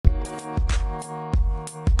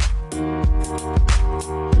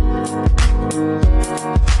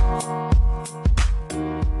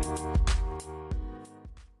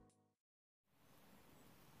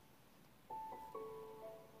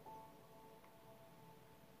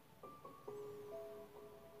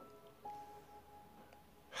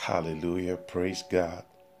Hallelujah. Praise God.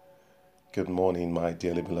 Good morning, my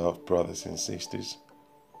dearly beloved brothers and sisters.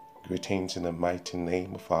 Greetings in the mighty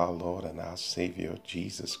name of our Lord and our Savior,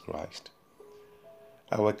 Jesus Christ.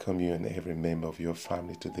 I welcome you and every member of your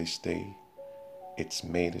family to this day. It's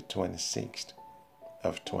May the 26th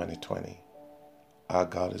of 2020. Our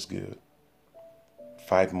God is good.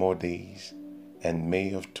 5 more days, and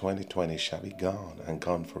May of 2020 shall be gone and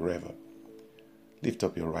gone forever. Lift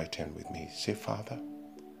up your right hand with me. Say, Father,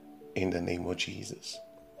 in the name of Jesus,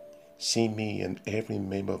 see me and every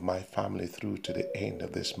member of my family through to the end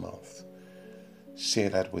of this month. Say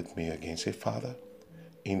that with me again. Say, Father,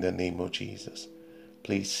 in the name of Jesus,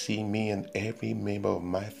 please see me and every member of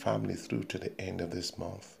my family through to the end of this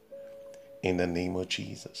month. In the name of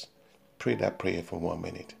Jesus. Pray that prayer for 1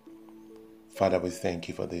 minute. Father, we thank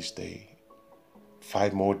you for this day.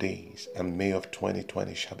 5 more days, and May of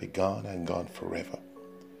 2020 shall be gone and gone forever.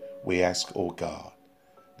 We ask, O God,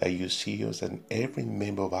 that you see us and every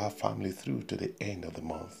member of our family through to the end of the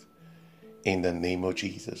month. In the name of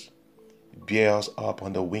Jesus, bear us up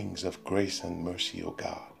on the wings of grace and mercy, O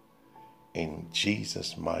God. In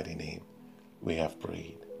Jesus' mighty name, we have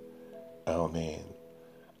prayed. Amen.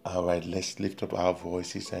 All right, let's lift up our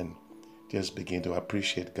voices and just begin to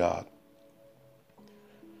appreciate God.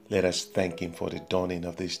 Let us thank Him for the dawning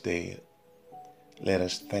of this day. Let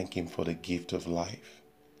us thank Him for the gift of life.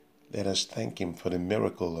 Let us thank Him for the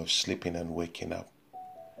miracle of sleeping and waking up.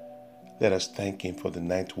 Let us thank Him for the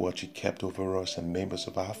night watch He kept over us and members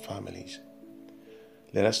of our families.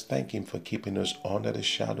 Let us thank Him for keeping us under the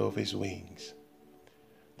shadow of His wings.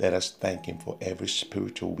 Let us thank Him for every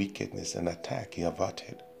spiritual wickedness and attack He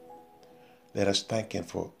averted. Let us thank Him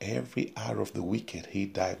for every arrow of the wicked He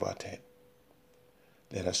diverted.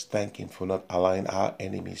 Let us thank Him for not allowing our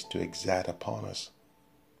enemies to exact upon us.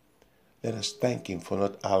 Let us thank Him for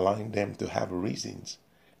not allowing them to have reasons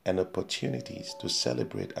and opportunities to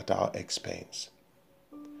celebrate at our expense.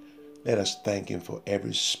 Let us thank Him for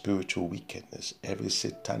every spiritual wickedness, every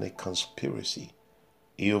satanic conspiracy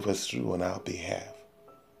He overthrew on our behalf.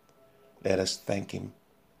 Let us thank Him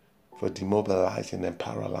for demobilizing and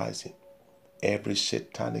paralyzing every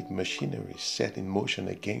satanic machinery set in motion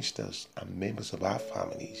against us and members of our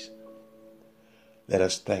families. Let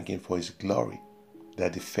us thank Him for His glory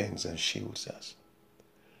that defends and shields us.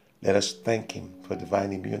 Let us thank Him for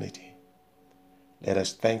divine immunity. Let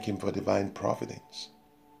us thank Him for divine providence.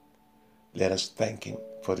 Let us thank Him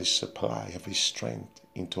for the supply of His strength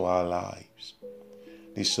into our lives,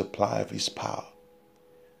 the supply of His power,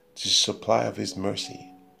 the supply of His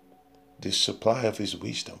mercy, the supply of His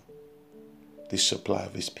wisdom, the supply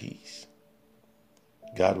of His peace.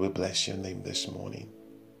 God, we bless your name this morning.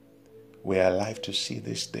 We are alive to see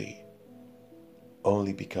this day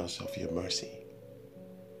only because of your mercy.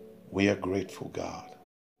 We are grateful, God.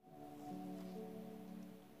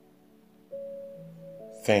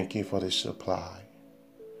 Thank you for the supply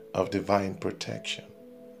of divine protection.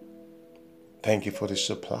 Thank you for the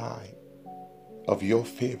supply of your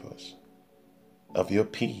favors, of your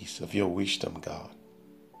peace, of your wisdom, God.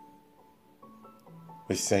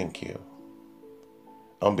 We thank you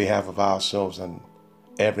on behalf of ourselves and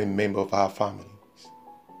every member of our families.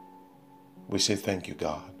 We say thank you,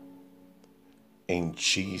 God. In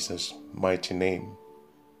Jesus' mighty name,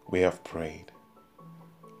 we have prayed.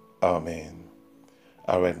 Amen.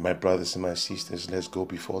 All right, my brothers and my sisters, let's go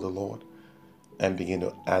before the Lord and begin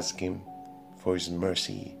to ask Him for His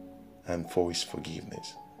mercy and for His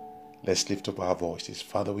forgiveness. Let's lift up our voices.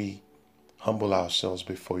 Father, we humble ourselves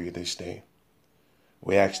before you this day.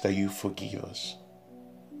 We ask that you forgive us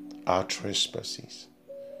our trespasses.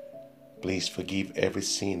 Please forgive every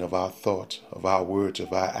sin of our thought, of our words,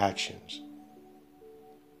 of our actions.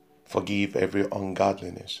 Forgive every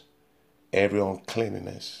ungodliness, every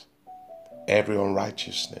uncleanness, every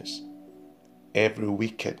unrighteousness, every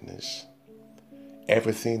wickedness,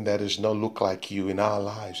 everything that does not look like you in our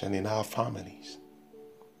lives and in our families.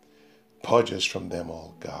 Purge us from them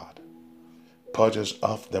all, God. Purge us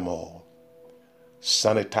of them all.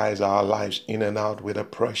 Sanitize our lives in and out with the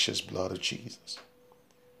precious blood of Jesus.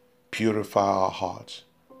 Purify our hearts,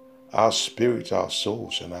 our spirits, our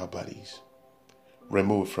souls, and our bodies.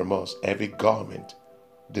 Remove from us every garment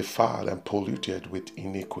defiled and polluted with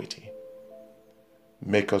iniquity.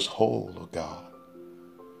 Make us whole, O God.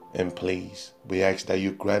 And please, we ask that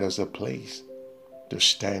you grant us a place to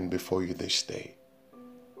stand before you this day.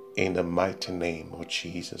 In the mighty name of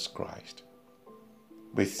Jesus Christ.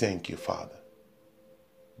 We thank you, Father.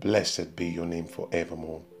 Blessed be your name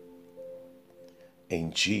forevermore.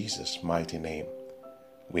 In Jesus' mighty name,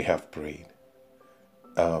 we have prayed.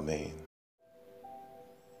 Amen.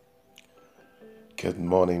 Good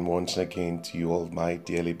morning once again to you all, my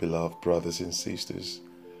dearly beloved brothers and sisters.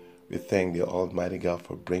 We thank the Almighty God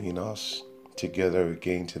for bringing us together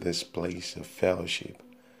again to this place of fellowship.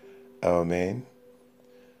 Amen.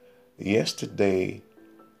 Yesterday,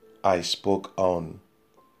 I spoke on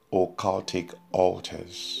occultic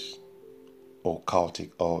altars.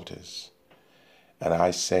 Occultic altars. And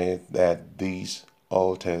I said that these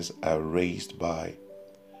altars are raised by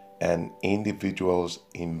an individual's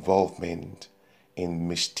involvement in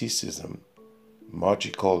mysticism,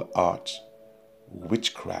 magical arts,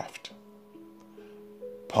 witchcraft,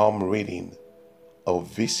 palm reading or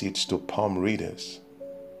visits to palm readers,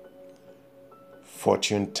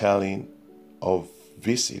 fortune telling or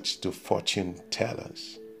visits to fortune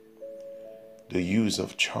tellers, the use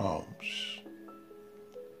of charms,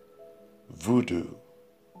 voodoo,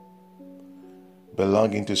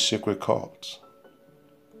 belonging to secret cults.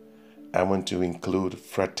 I want to include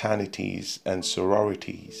fraternities and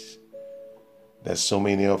sororities. There's so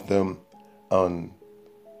many of them on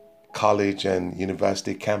college and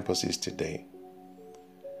university campuses today.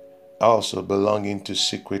 Also belonging to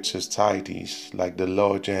secret societies like the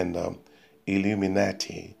Lodge and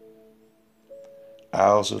Illuminati. I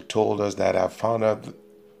also told us that I found out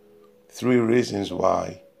 3 reasons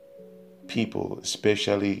why people,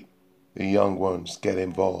 especially the young ones, get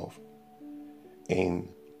involved in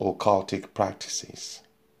occultic practices.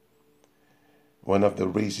 One of the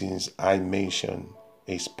reasons I mentioned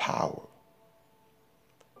is power.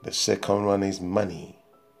 The second one is money.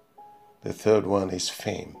 The third one is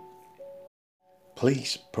fame.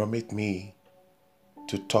 Please permit me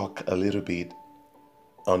to talk a little bit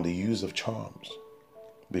on the use of charms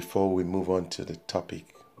before we move on to the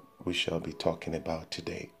topic we shall be talking about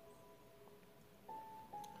today.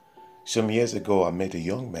 Some years ago, I met a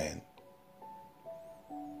young man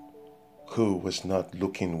who was not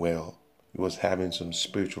looking well. He was having some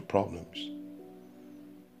spiritual problems.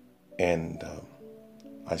 And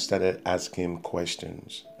I started asking him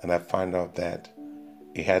questions, and I found out that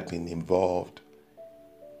he had been involved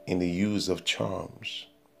in the use of charms.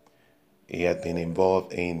 He had been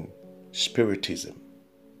involved in spiritism.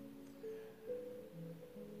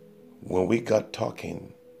 When we got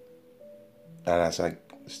talking, and as I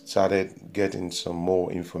started getting some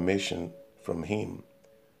more information from him,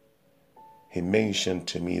 he mentioned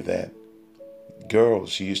to me that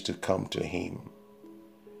girls used to come to him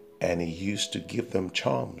and he used to give them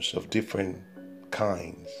charms of different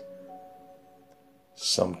kinds.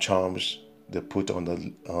 Some charms they put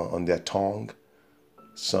on their tongue,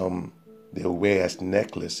 some they wear as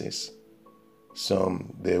necklaces,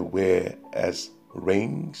 some they wear as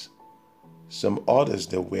rings, some others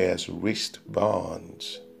they wear as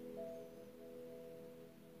wristbands.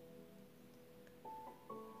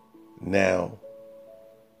 Now,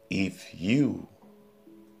 if you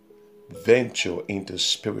venture into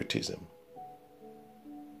spiritism,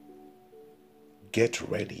 get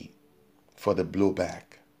ready for the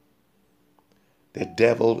blowback. The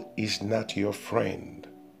devil is not your friend.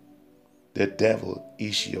 The devil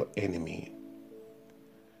is your enemy.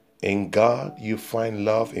 In God you find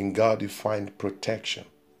love. In God you find protection.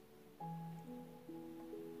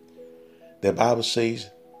 The Bible says,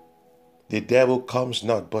 the devil comes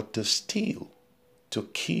not but to steal, to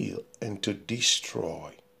kill, and to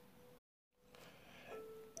destroy.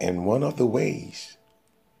 And one of the ways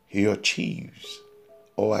he achieves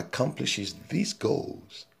or accomplishes these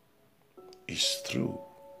goals is through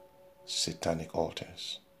satanic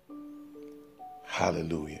altars.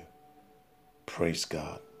 Hallelujah. Praise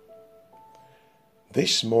God.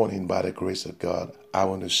 This morning, by the grace of God, I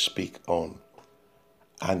want to speak on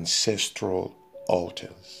ancestral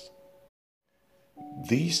altars.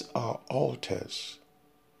 These are altars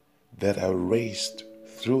that are raised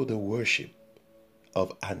through the worship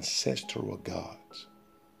of ancestral gods.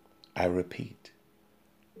 I repeat,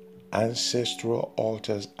 ancestral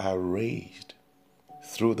altars are raised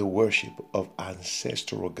through the worship of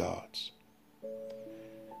ancestral gods.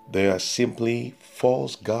 They are simply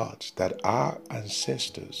false gods that our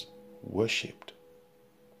ancestors worshipped.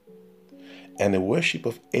 And the worship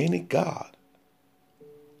of any god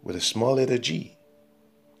with a small letter G,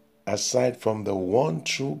 aside from the one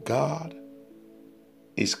true God,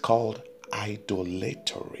 is called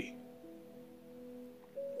idolatry.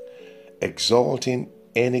 Exalting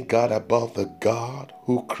any god above the God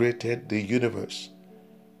who created the universe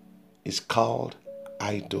is called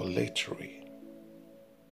idolatry.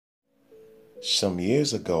 Some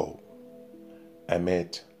years ago, I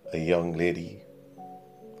met a young lady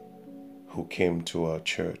who came to our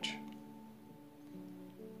church.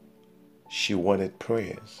 She wanted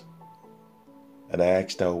prayers, and I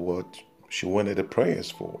asked her what she wanted the prayers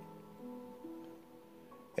for.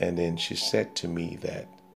 And then she said to me that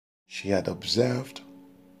she had observed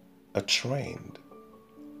a trend,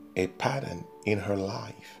 a pattern in her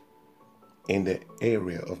life in the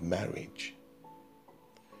area of marriage.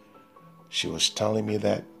 She was telling me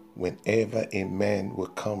that whenever a man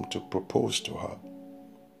would come to propose to her,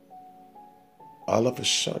 all of a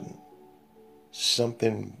sudden,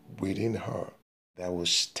 something within her that would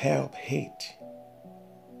stir up hate,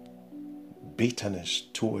 bitterness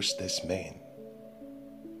towards this man,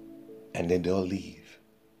 and then they'll leave.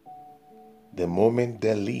 The moment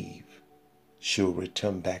they leave, she'll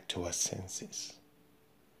return back to her senses.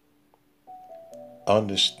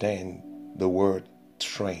 Understand the word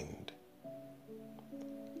trend.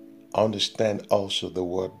 Understand also the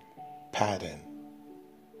word pattern.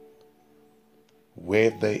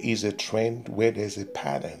 Where there is a trend, where there's a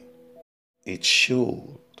pattern, it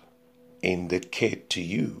should indicate to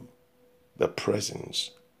you the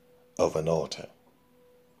presence of an altar.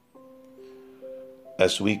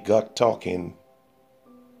 As we got talking,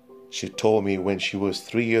 she told me when she was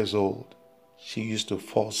 3 years old, she used to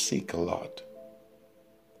fall sick a lot.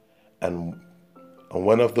 And on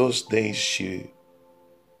one of those days she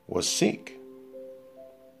was sick,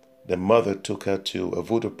 the mother took her to a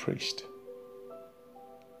voodoo priest.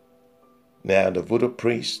 Now the voodoo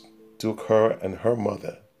priest took her and her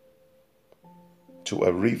mother to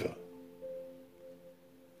a river.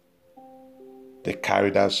 They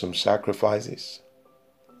carried out some sacrifices,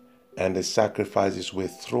 and the sacrifices were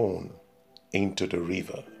thrown into the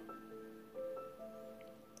river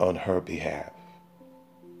on her behalf.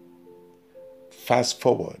 Fast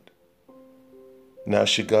forward, now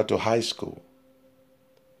she got to high school.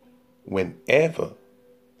 Whenever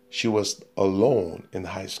she was alone in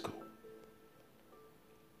high school,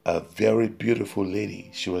 a very beautiful lady,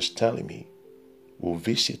 she was telling me, will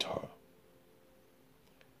visit her.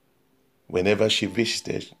 Whenever she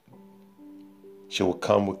visited, she would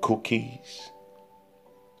come with cookies,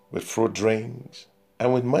 with fruit drinks,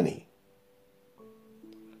 and with money.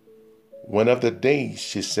 One of the days,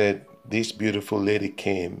 she said, this beautiful lady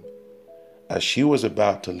came. As she was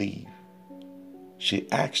about to leave, she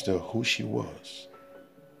asked her who she was.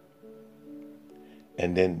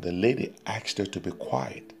 And then the lady asked her to be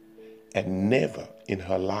quiet and never in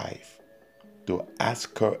her life to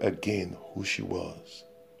ask her again who she was.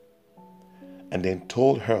 And then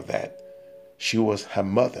told her that she was her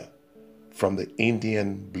mother from the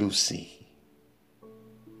Indian Blue Sea.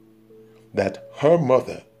 That her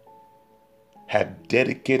mother had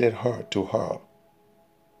dedicated her to her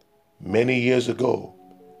many years ago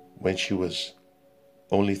when she was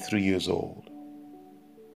only 3 years old.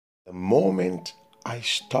 The moment I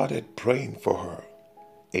started praying for her,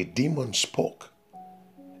 a demon spoke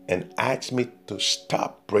and asked me to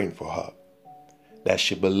stop praying for her, that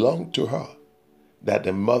she belonged to her, that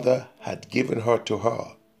the mother had given her to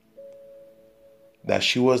her, that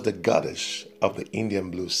she was the goddess of the Indian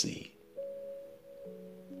Blue Sea.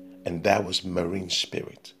 And that was marine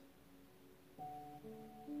spirit.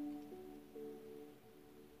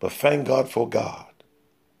 But thank God for God.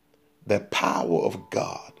 The power of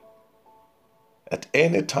God at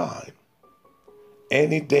any time,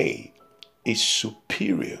 any day is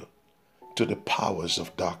superior to the powers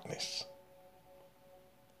of darkness.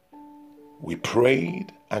 We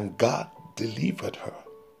prayed and God delivered her.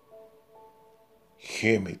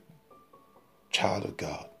 Hear me, child of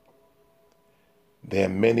God. There are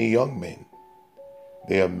many young men,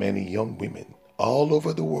 there are many young women all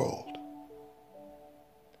over the world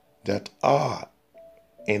that are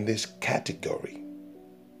in this category.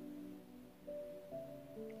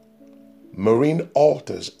 Marine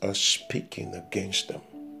altars are speaking against them.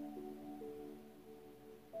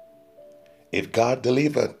 If God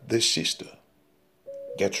delivered this sister,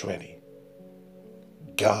 get ready.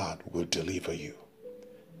 God will deliver you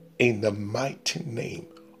in the mighty name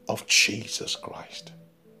of Jesus Christ.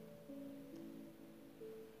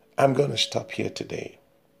 I'm going to stop here today.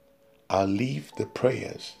 I'll leave the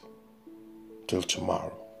prayers till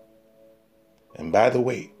tomorrow. And by the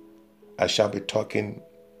way, I shall be talking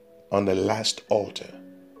on the last altar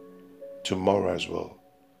tomorrow as well.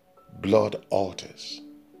 Blood altars.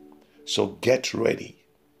 So get ready.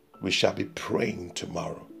 We shall be praying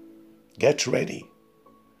tomorrow. Get ready.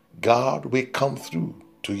 God will come through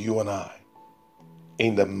to you and I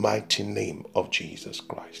in the mighty name of Jesus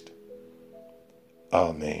Christ.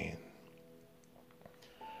 Amen.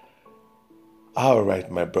 All right,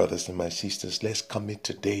 my brothers and my sisters, let's commit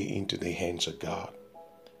today into the hands of God.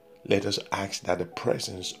 Let us ask that the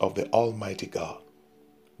presence of the Almighty God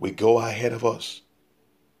will go ahead of us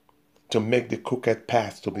to make the crooked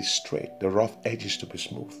path to be straight, the rough edges to be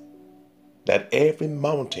smooth. That every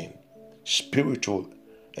mountain, spiritual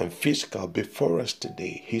and physical, before us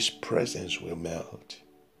today, His presence will melt.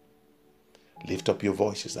 Lift up your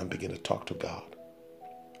voices and begin to talk to God.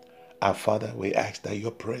 Our Father, we ask that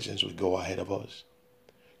your presence will go ahead of us.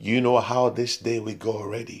 You know how this day will go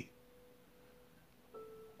already.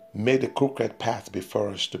 Make the crooked path before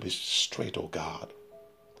us to be straight, O God.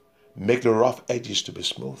 Make the rough edges to be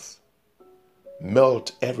smooth.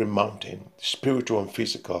 Melt every mountain, spiritual and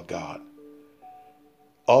physical, God.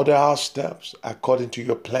 Order our steps according to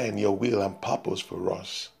your plan, your will, and purpose for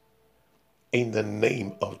us. In the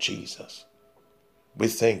name of Jesus. We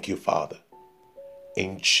thank you, Father.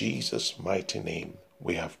 In Jesus' mighty name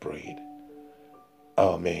we have prayed.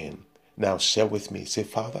 Amen. Now say with me, say,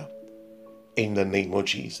 Father, in the name of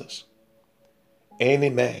Jesus, any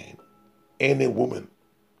man, any woman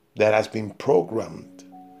that has been programmed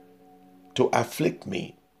to afflict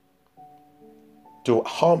me, to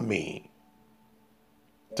harm me,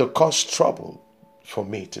 to cause trouble for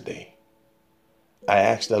me today, I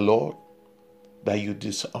ask the Lord that you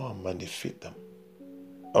disarm and defeat them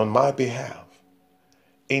on my behalf,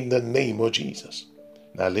 in the name of Jesus.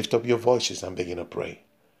 Now lift up your voices and begin to pray.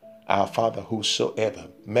 Our Father, whosoever,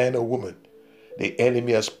 man or woman, the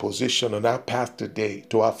enemy has positioned on our path today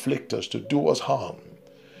to afflict us, to do us harm,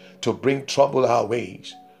 to bring trouble our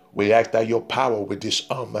ways, we ask that your power will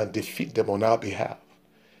disarm and defeat them on our behalf,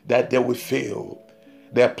 that they will fail,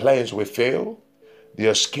 their plans will fail,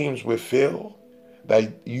 their schemes will fail,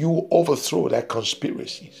 that you overthrow their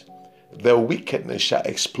conspiracies. Their wickedness shall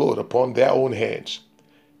explode upon their own heads.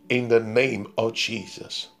 In the name of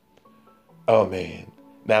Jesus. Amen.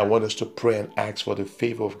 Now I want us to pray and ask for the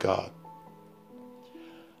favor of God.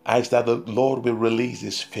 Ask that the Lord will release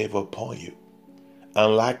His favor upon you.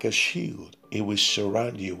 And like a shield, He will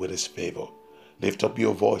surround you with His favor. Lift up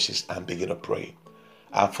your voices and begin to pray.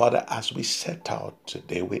 Our Father, as we set out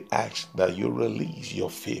today, we ask that you release your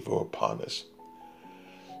favor upon us.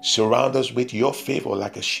 Surround us with your favor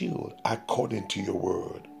like a shield according to your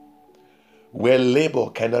word. Where labor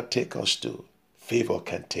cannot take us to, favor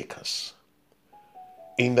can take us.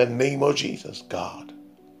 In the name of Jesus, God,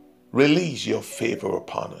 release your favor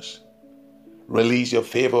upon us. Release your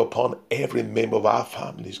favor upon every member of our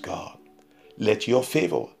families, God. Let your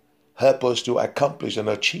favor help us to accomplish and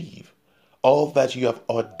achieve all that you have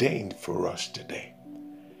ordained for us today.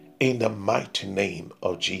 In the mighty name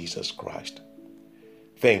of Jesus Christ.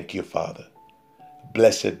 Thank you, Father.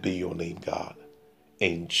 Blessed be your name, God.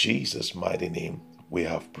 In Jesus' mighty name we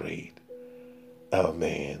have prayed.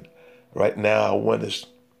 Amen. Right now I want us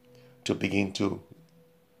to begin to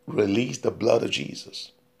release the blood of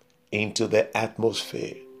Jesus into the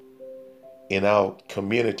atmosphere, in our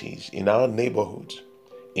communities, in our neighborhoods,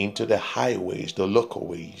 into the highways, the local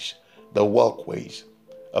ways, the walkways,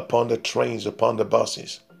 upon the trains, upon the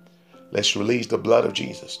buses. Let's release the blood of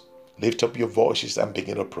Jesus. Lift up your voices and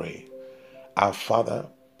begin to pray. Our Father,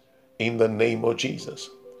 in the name of Jesus,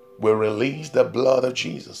 we release the blood of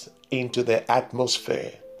Jesus into the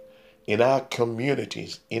atmosphere, in our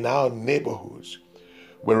communities, in our neighborhoods.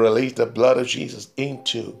 We release the blood of Jesus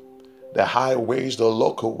into the highways, the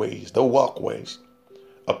local ways, the walkways,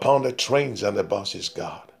 upon the trains and the buses,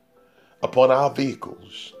 God, upon our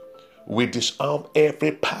vehicles. We disarm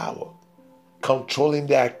every power controlling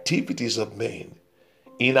the activities of men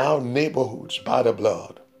in our neighborhoods by the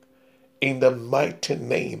blood. In the mighty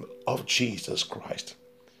name of Jesus Christ.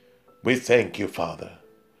 We thank you, Father.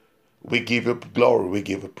 We give you glory, we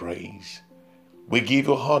give you praise. We give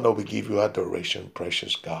you honor, we give you adoration,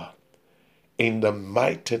 precious God. In the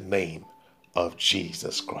mighty name of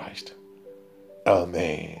Jesus Christ.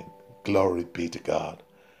 Amen. Glory be to God.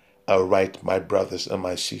 All right, my brothers and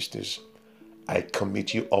my sisters, I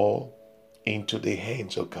commit you all into the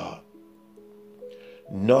hands of God.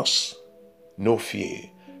 Nurse, no fear.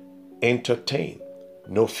 Entertain,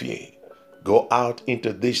 no fear. Go out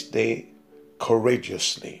into this day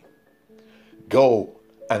courageously. Go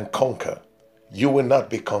and conquer. You will not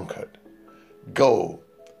be conquered. Go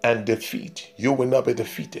and defeat. You will not be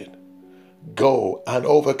defeated. Go and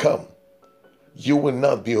overcome. You will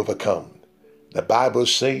not be overcome. The Bible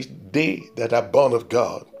says, they that are born of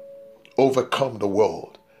God overcome the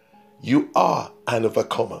world. You are an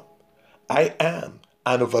overcomer. I am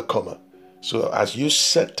an overcomer. So as you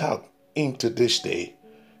set out into this day,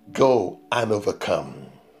 go and overcome.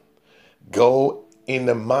 Go in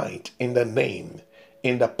the might, in the name,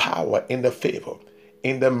 in the power, in the favor,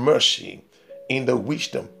 in the mercy, in the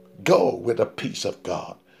wisdom. Go with the peace of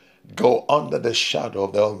God. Go under the shadow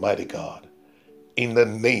of the Almighty God. In the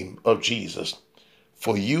name of Jesus.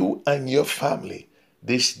 for you and your family.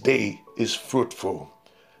 This day is fruitful.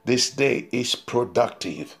 This day is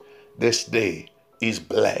productive. This day is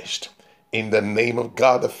blessed. In the name of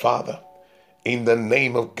God the Father, in the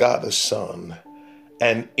name of God the Son,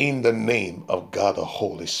 and in the name of God the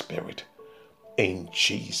Holy Spirit. In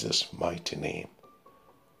Jesus' mighty name.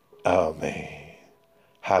 Amen.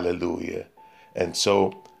 Hallelujah. And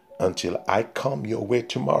so, until I come your way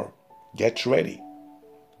tomorrow, get ready.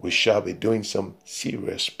 We shall be doing some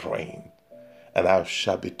serious praying. And I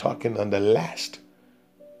shall be talking on the last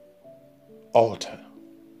altar,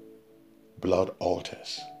 blood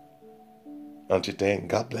altars. Until then,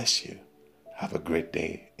 God bless you. Have a great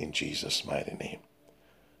day in Jesus' mighty name.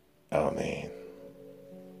 Amen.